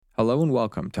Hello and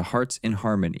welcome to Hearts in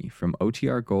Harmony from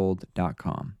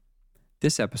OTRGold.com.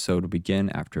 This episode will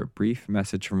begin after a brief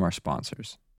message from our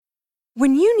sponsors.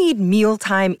 When you need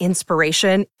mealtime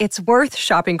inspiration, it's worth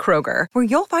shopping Kroger, where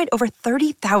you'll find over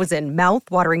 30,000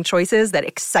 mouth-watering choices that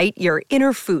excite your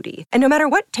inner foodie. And no matter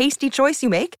what tasty choice you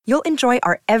make, you'll enjoy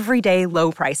our everyday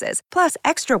low prices, plus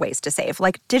extra ways to save,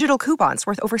 like digital coupons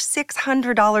worth over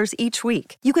 $600 each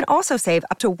week. You can also save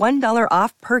up to $1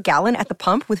 off per gallon at the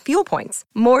pump with fuel points.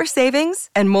 More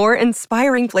savings and more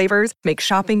inspiring flavors make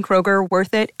shopping Kroger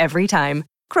worth it every time.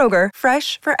 Kroger,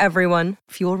 fresh for everyone.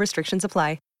 Fuel restrictions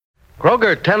apply.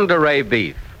 Kroger Tenderay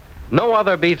Beef. No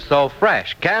other beef so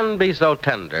fresh can be so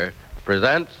tender.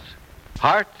 Presents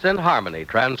Hearts in Harmony,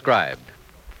 transcribed.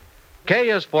 K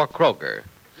is for Kroger.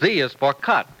 Z is for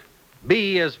cut.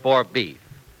 B is for beef.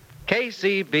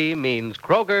 KCB means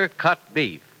Kroger cut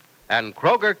beef. And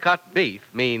Kroger cut beef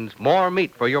means more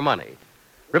meat for your money.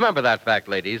 Remember that fact,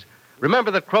 ladies.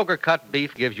 Remember that Kroger cut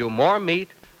beef gives you more meat,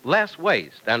 less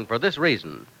waste. And for this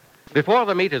reason, before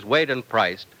the meat is weighed and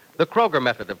priced, the Kroger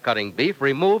method of cutting beef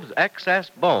removes excess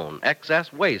bone,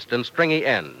 excess waste, and stringy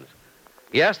ends.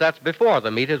 Yes, that's before the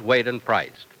meat is weighed and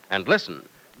priced. And listen,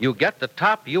 you get the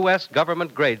top U.S.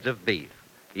 government grades of beef.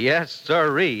 Yes,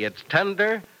 sirree, it's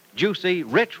tender, juicy,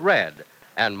 rich red,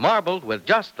 and marbled with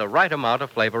just the right amount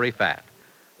of flavory fat.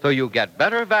 So you get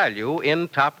better value in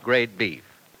top-grade beef.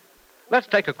 Let's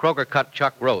take a Kroger cut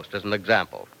chuck roast as an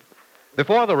example.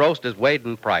 Before the roast is weighed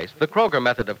and priced, the Kroger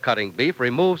method of cutting beef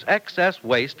removes excess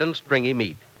waste and stringy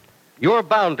meat. You're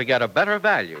bound to get a better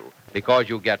value because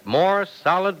you get more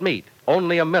solid meat,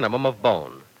 only a minimum of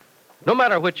bone. No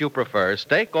matter which you prefer,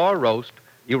 steak or roast,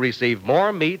 you receive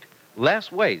more meat, less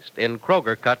waste in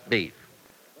Kroger cut beef.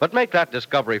 But make that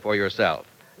discovery for yourself.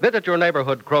 Visit your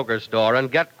neighborhood Kroger store and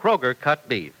get Kroger cut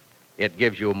beef. It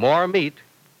gives you more meat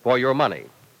for your money.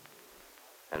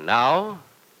 And now,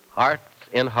 Hearts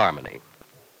in Harmony.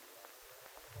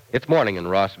 It's morning in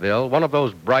Rossville, one of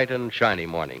those bright and shiny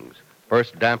mornings,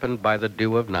 first dampened by the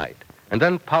dew of night, and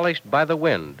then polished by the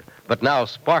wind, but now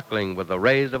sparkling with the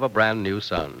rays of a brand new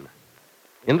sun.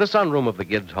 In the sunroom of the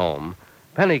Gibbs home,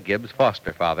 Penny Gibbs'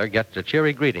 foster father gets a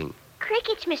cheery greeting.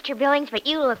 Crickets, Mr. Billings, but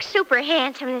you look super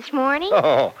handsome this morning.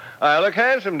 Oh, I look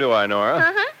handsome, do I, Nora?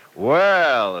 Uh-huh.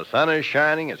 Well, the sun is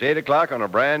shining. It's 8 o'clock on a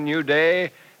brand new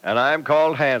day, and I'm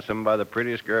called handsome by the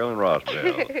prettiest girl in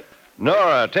Rossville.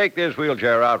 Nora, take this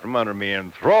wheelchair out from under me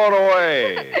and throw it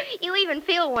away. You even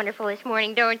feel wonderful this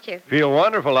morning, don't you? Feel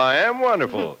wonderful? I am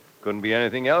wonderful. Couldn't be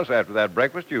anything else after that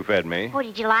breakfast you fed me. Oh,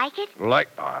 did you like it?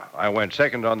 I went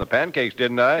second on the pancakes,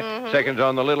 didn't I? Mm-hmm. Seconds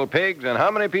on the little pigs. And how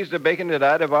many pieces of bacon did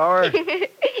I devour? Do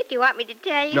you want me to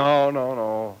tell you?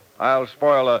 No. I'll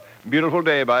spoil a beautiful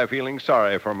day by feeling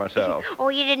sorry for myself. Oh,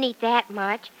 you didn't eat that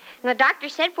much. And the doctor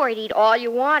said for you to eat all you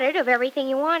wanted of everything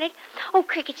you wanted. Oh,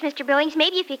 Crickets, Mr. Billings,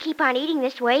 maybe if you keep on eating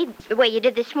this way, the way you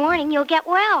did this morning, you'll get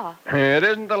well. It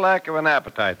isn't the lack of an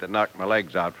appetite that knocked my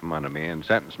legs out from under me and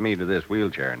sentenced me to this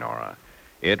wheelchair, Nora.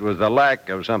 It was the lack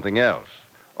of something else,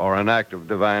 or an act of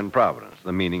divine providence,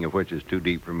 the meaning of which is too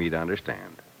deep for me to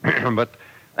understand. But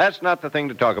that's not the thing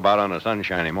to talk about on a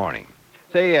sunshiny morning.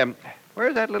 Say,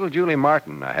 where's that little Julie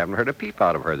Martin? I haven't heard a peep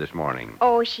out of her this morning.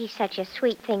 Oh, she's such a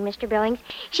sweet thing, Mr. Billings.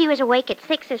 She was awake at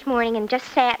 6 this morning and just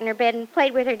sat in her bed and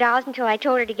played with her dolls until I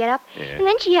told her to get up. Yeah. And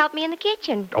then she helped me in the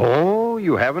kitchen. Oh,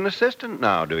 you have an assistant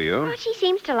now, do you? Well, she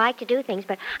seems to like to do things,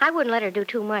 but I wouldn't let her do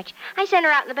too much. I sent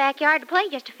her out in the backyard to play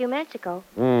just a few minutes ago.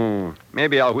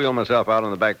 Maybe I'll wheel myself out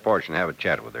on the back porch and have a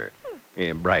chat with her.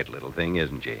 Yeah, bright little thing,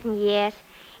 isn't she? Yes,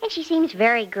 and she seems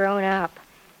very grown up.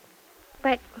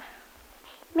 But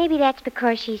maybe that's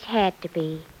because she's had to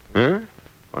be. Huh?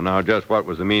 Well, now, just what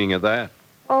was the meaning of that?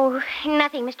 Oh,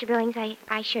 nothing, Mr. Billings.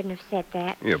 I shouldn't have said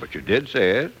that. Yeah, but you did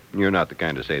say it. You're not the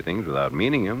kind to say things without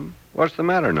meaning them. What's the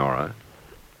matter, Nora?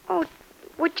 Oh,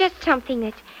 well, just something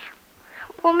that's...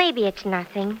 Well, maybe it's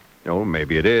nothing. Oh,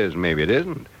 maybe it is, maybe it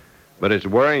isn't. But it's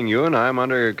worrying you, and I'm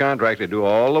under contract to do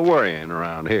all the worrying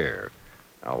around here.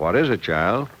 Now, what is it,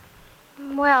 child?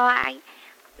 Well, I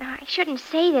shouldn't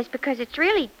say this because it's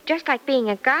really just like being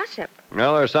a gossip.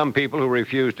 Well, there are some people who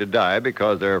refuse to die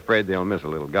because they're afraid they'll miss a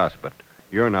little gossip, but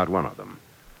you're not one of them.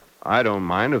 I don't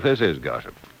mind if this is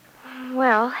gossip.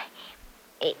 Well,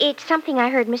 it's something I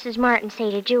heard Mrs. Martin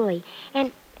say to Julie.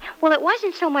 And, well, it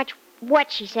wasn't so much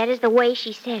what she said as the way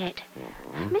she said it.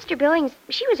 Mm-hmm. Mr. Billings,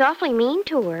 she was awfully mean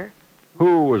to her.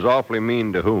 Who was awfully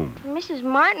mean to whom? Mrs.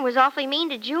 Martin was awfully mean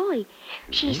to Julie.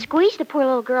 She squeezed the poor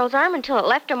little girl's arm until it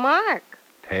left a mark.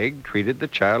 Peg treated the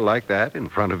child like that in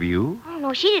front of you? Oh,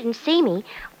 no, she didn't see me.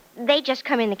 They just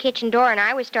come in the kitchen door, and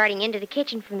I was starting into the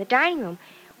kitchen from the dining room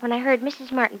when I heard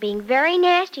Mrs. Martin being very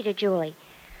nasty to Julie.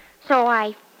 So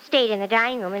I stayed in the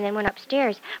dining room and then went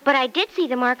upstairs. But I did see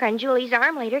the mark on Julie's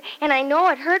arm later, and I know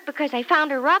it hurt because I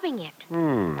found her rubbing it.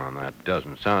 Well, that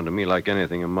doesn't sound to me like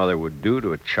anything a mother would do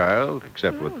to a child,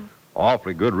 except with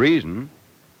awfully good reason.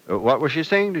 What was she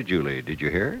saying to Julie? Did you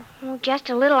hear? Oh, just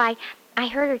a little. I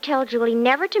heard her tell Julie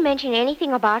never to mention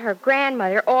anything about her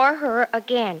grandmother or her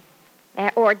again,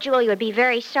 or Julie would be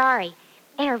very sorry.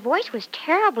 And her voice was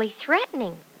terribly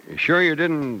threatening. You sure you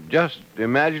didn't just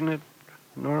imagine it,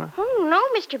 Nora? Oh,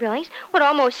 no, Mr. Billings. It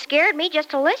almost scared me just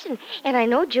to listen. And I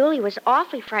know Julie was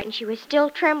awfully frightened. She was still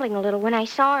trembling a little when I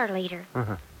saw her later.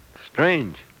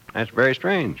 Strange. That's very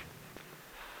strange.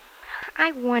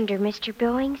 I wonder, Mr.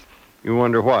 Billings, You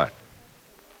wonder what?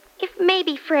 if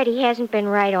maybe Freddie hasn't been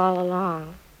right all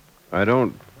along. I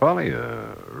don't follow you.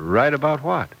 Right about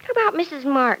what? About Mrs.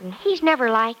 Martin. He's never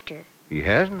liked her. He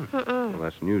hasn't? Mm-mm. Well,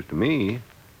 that's news to me.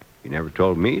 He never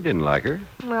told me he didn't like her.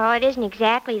 Well, it isn't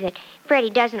exactly that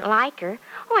Freddie doesn't like her.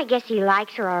 Oh, I guess he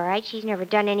likes her all right. She's never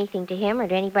done anything to him or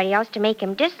to anybody else to make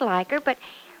him dislike her, but...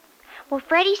 Well,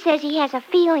 Freddie says he has a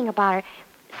feeling about her.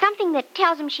 Something that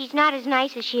tells him she's not as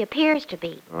nice as she appears to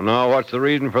be. Oh, no, what's the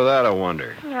reason for that, I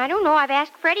wonder? I don't know. I've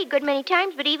asked Freddie a good many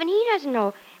times, but even he doesn't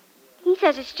know. He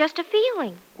says it's just a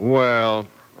feeling. Well,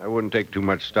 I wouldn't take too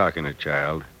much stock in it,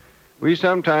 child. We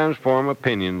sometimes form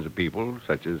opinions of people,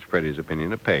 such as Freddie's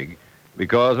opinion of Peg,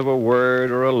 because of a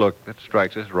word or a look that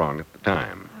strikes us wrong at the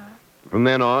time. From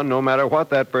then on, no matter what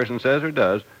that person says or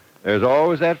does, there's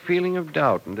always that feeling of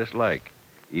doubt and dislike,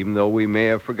 even though we may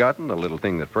have forgotten the little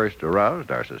thing that first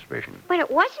aroused our suspicion. But it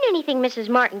wasn't anything Mrs.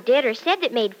 Martin did or said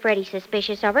that made Freddie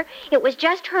suspicious of her. It was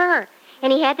just her.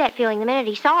 And he had that feeling the minute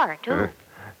he saw her, too.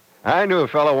 I knew a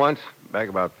fellow once, back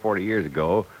about 40 years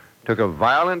ago, took a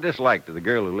violent dislike to the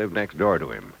girl who lived next door to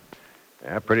him.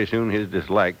 Pretty soon his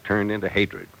dislike turned into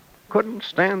hatred. Couldn't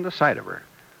stand the sight of her.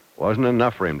 Wasn't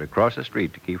enough for him to cross the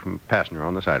street to keep from passing her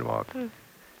on the sidewalk.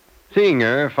 Seeing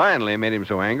her finally made him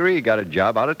so angry he got a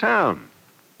job out of town.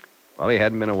 Well, he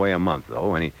hadn't been away a month,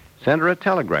 though, and he sent her a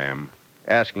telegram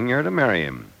asking her to marry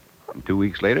him. And 2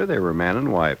 weeks later, they were man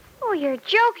and wife. Oh, you're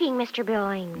joking, Mr.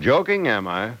 Billings. Joking, am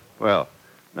I? Well,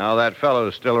 now that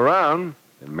fellow's still around.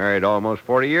 Been married almost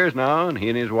 40 years now, and he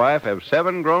and his wife have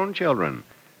 7 grown children.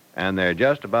 And they're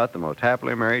just about the most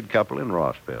happily married couple in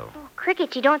Rossville. Oh,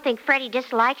 Cricket, you don't think Freddie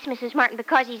dislikes Mrs. Martin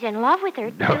because he's in love with her,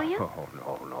 do you?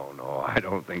 No. I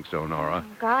don't think so, Nora.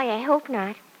 Oh, golly, I hope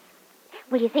not.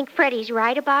 Will you think Freddie's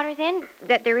right about her, then?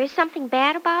 That there is something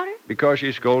bad about her? Because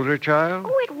she scolds her child?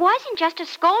 Oh, it wasn't just a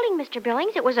scolding, Mr.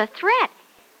 Billings. It was a threat.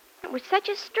 It was such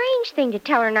a strange thing to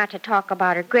tell her not to talk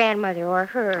about her grandmother or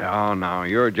her. Oh, now,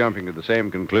 you're jumping to the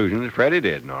same conclusion as Freddie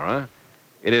did, Nora.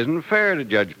 It isn't fair to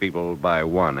judge people by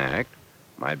one act.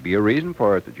 Might be a reason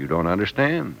for it that you don't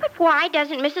understand. But why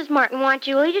doesn't Mrs. Martin want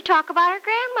Julie to talk about her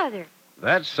grandmother?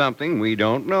 That's something we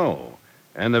don't know.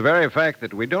 And the very fact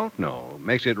that we don't know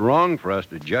makes it wrong for us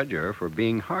to judge her for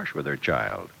being harsh with her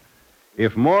child.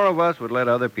 If more of us would let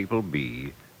other people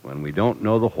be when we don't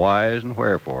know the whys and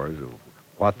wherefores of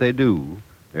what they do,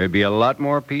 there'd be a lot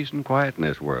more peace and quiet in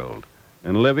this world,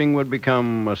 and living would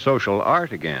become a social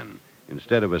art again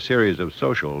instead of a series of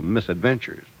social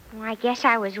misadventures. Well, I guess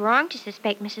I was wrong to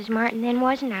suspect Mrs. Martin then,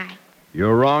 wasn't I?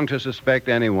 You're wrong to suspect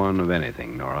anyone of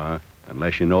anything, Nora,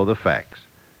 unless you know the facts.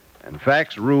 And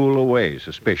facts rule away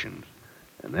suspicions.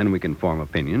 And then we can form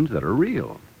opinions that are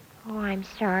real. Oh, I'm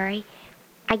sorry.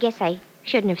 I guess I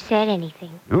shouldn't have said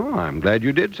anything. Oh, I'm glad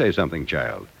you did say something,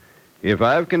 child. If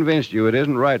I've convinced you it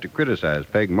isn't right to criticize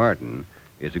Peg Martin,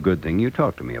 it's a good thing you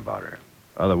talked to me about her.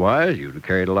 Otherwise, you'd have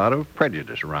carried a lot of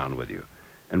prejudice around with you.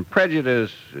 And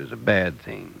prejudice is a bad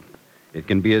thing. It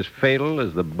can be as fatal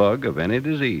as the bug of any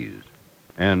disease.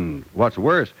 And what's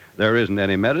worse, there isn't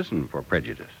any medicine for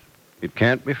prejudice. It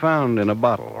can't be found in a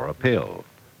bottle or a pill.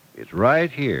 It's right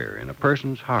here in a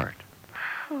person's heart.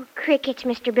 Oh, crickets,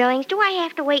 Mr. Billings. Do I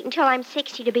have to wait until I'm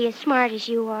 60 to be as smart as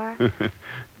you are?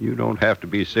 You don't have to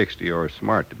be 60 or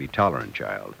smart to be tolerant,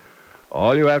 child.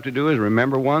 All you have to do is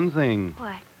remember one thing.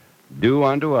 What? Do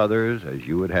unto others as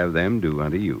you would have them do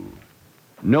unto you.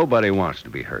 Nobody wants to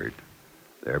be hurt.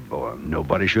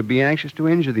 Nobody should be anxious to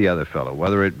injure the other fellow,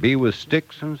 whether it be with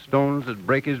sticks and stones that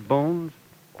break his bones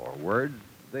or words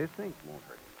they think won't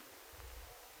hurt.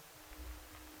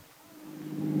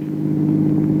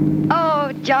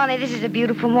 Oh, Johnny, this is a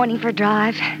beautiful morning for a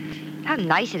drive. How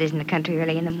nice it is in the country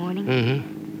early in the morning.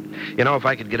 Mm-hmm. You know, if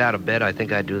I could get out of bed, I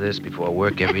think I'd do this before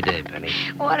work every day, Penny.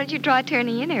 Why don't you try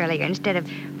turning in earlier instead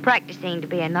of practicing to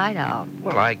be a night owl?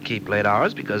 Well, I keep late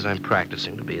hours because I'm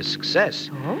practicing to be a success.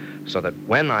 Oh? So that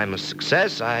when I'm a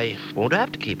success, I won't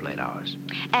have to keep late hours.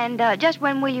 And just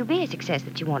when will you be a success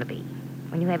that you want to be?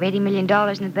 When you have $80 million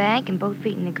in the bank and both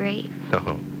feet in the grave?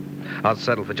 Oh, I'll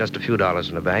settle for just a few dollars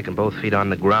in the bank and both feet on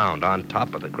the ground, on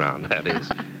top of the ground, that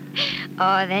is.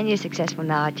 Oh, then you're successful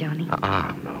now, Johnny.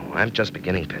 No. I'm just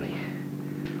beginning, Penny.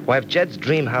 Why, if Jed's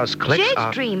dream house clicks,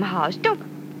 Jed's dream house? Don't...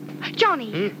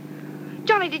 Johnny.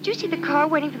 Johnny, did you see the car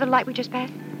waiting for the light we just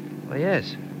passed? Well,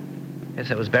 yes. Yes,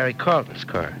 that was Barry Carlton's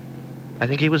car. I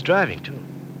think he was driving, too.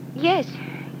 Yes.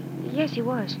 Yes, he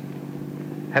was.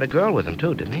 Had a girl with him,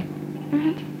 too, didn't he?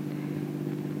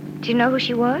 Mm-hmm. Do you know who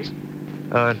she was?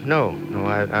 No.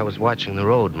 I was watching the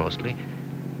road, mostly.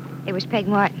 It was Peg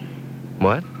Martin.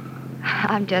 What?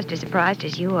 I'm just as surprised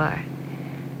as you are.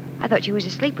 I thought she was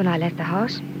asleep when I left the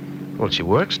house. Well, she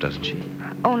works, doesn't she?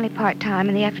 Only part-time,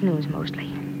 in the afternoons mostly.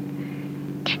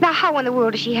 Now, how in the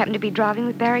world does she happen to be driving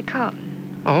with Barry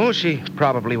Carlton? Oh, she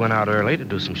probably went out early to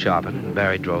do some shopping, and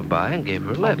Barry drove by and gave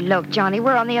her a lift. Oh, look, Johnny,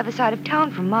 we're on the other side of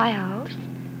town from my house.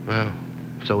 Well,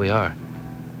 so we are.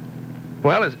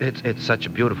 Well, it's such a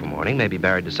beautiful morning. Maybe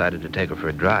Barry decided to take her for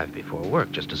a drive before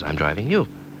work, just as I'm driving you.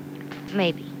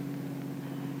 Maybe.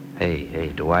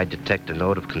 Hey, do I detect a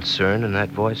note of concern in that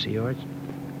voice of yours?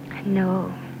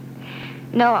 No.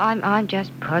 No, I'm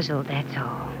just puzzled, that's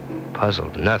all.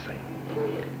 Puzzled? Nothing.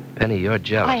 Penny, you're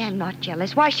jealous. I am not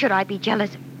jealous. Why should I be jealous?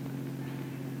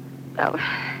 Oh.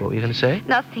 What were you going to say?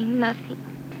 Nothing.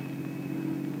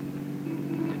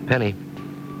 Penny.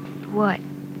 What?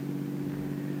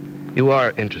 You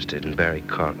are interested in Barry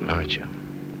Carlton, aren't you?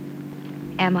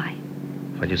 Am I?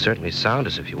 Well, you certainly sound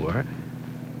as if you were.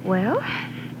 Well,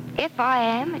 if I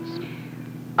am, it's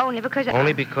only because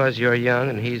Only because you're young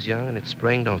and he's young and it's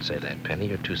spring? Don't say that, Penny.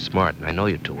 You're too smart, and I know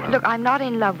you too well. Look, I'm not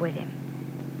in love with him.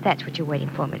 That's what you're waiting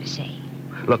for me to say.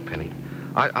 Look, Penny,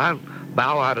 I'll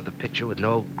bow out of the picture with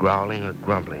no growling or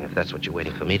grumbling if that's what you're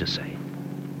waiting for me to say.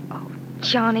 Oh,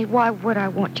 Johnny, why would I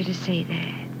want you to say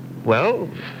that? Well,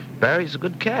 Barry's a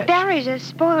good catch. Barry's a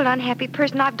spoiled, unhappy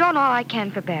person. I've done all I can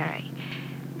for Barry.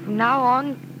 From now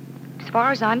on, as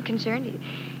far as I'm concerned,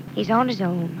 he's on his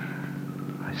own.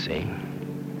 I see.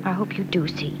 I hope you do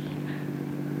see.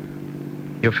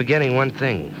 You're forgetting one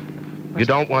thing. You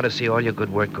don't want to see all your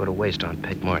good work go to waste on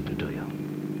Peg Martin, do you?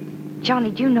 Johnny,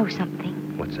 do you know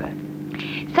something? What's that?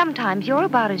 Sometimes you're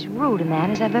about as rude a man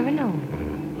as I've ever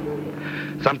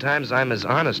known. Sometimes I'm as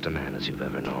honest a man as you've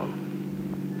ever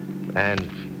known.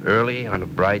 And early on a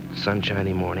bright,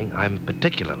 sunshiny morning, I'm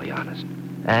particularly honest.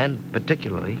 And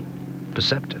particularly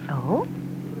perceptive. Oh?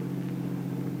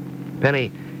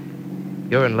 Penny,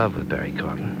 you're in love with Barry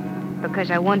Carlton.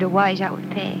 Because I wonder why he's out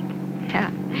with Peg.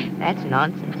 That's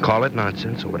nonsense. Call it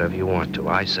nonsense or whatever you want to.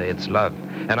 I say it's love.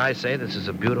 And I say this is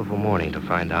a beautiful morning to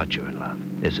find out you're in love,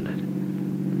 isn't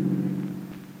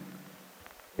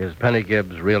it? Is Penny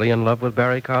Gibbs really in love with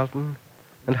Barry Carlton?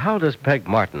 And how does Peg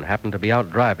Martin happen to be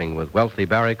out driving with wealthy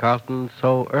Barry Carlton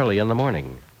so early in the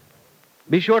morning?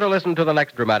 Be sure to listen to the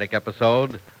next dramatic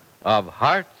episode of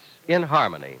Hearts in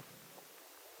Harmony.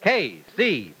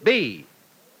 KCB.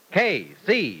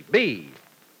 KCB.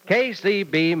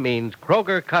 KCB means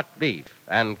Kroger cut beef,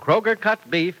 and Kroger cut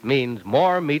beef means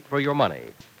more meat for your money.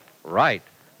 Right.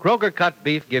 Kroger cut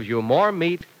beef gives you more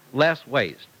meat, less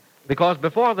waste. Because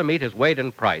before the meat is weighed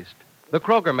and priced, the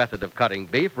Kroger method of cutting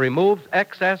beef removes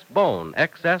excess bone,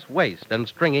 excess waste, and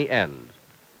stringy ends.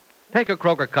 Take a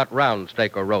Kroger cut round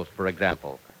steak or roast, for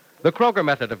example. The Kroger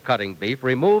method of cutting beef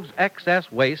removes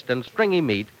excess waste and stringy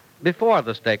meat before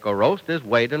the steak or roast is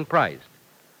weighed and priced.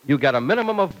 You get a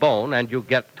minimum of bone, and you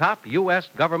get top U.S.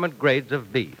 government grades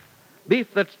of beef.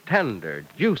 Beef that's tender,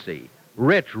 juicy,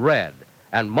 rich red,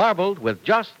 and marbled with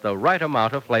just the right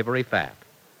amount of flavory fat.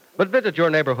 But visit your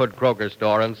neighborhood Kroger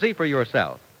store and see for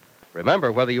yourself.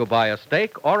 Remember, whether you buy a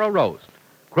steak or a roast,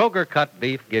 Kroger cut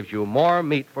beef gives you more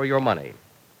meat for your money.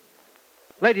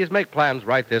 Ladies, make plans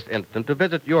right this instant to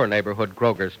visit your neighborhood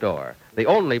Kroger store, the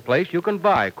only place you can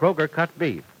buy Kroger cut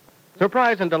beef.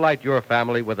 Surprise and delight your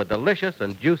family with a delicious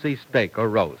and juicy steak or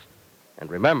roast.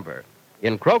 And remember,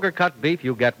 in Kroger cut beef,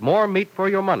 you get more meat for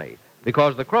your money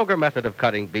because the Kroger method of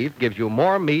cutting beef gives you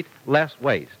more meat, less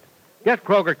waste. Get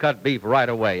Kroger cut beef right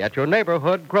away at your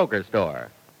neighborhood Kroger store.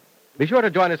 Be sure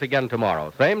to join us again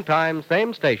tomorrow, same time,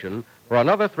 same station, for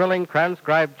another thrilling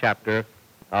transcribed chapter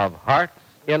of Hearts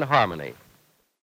in Harmony.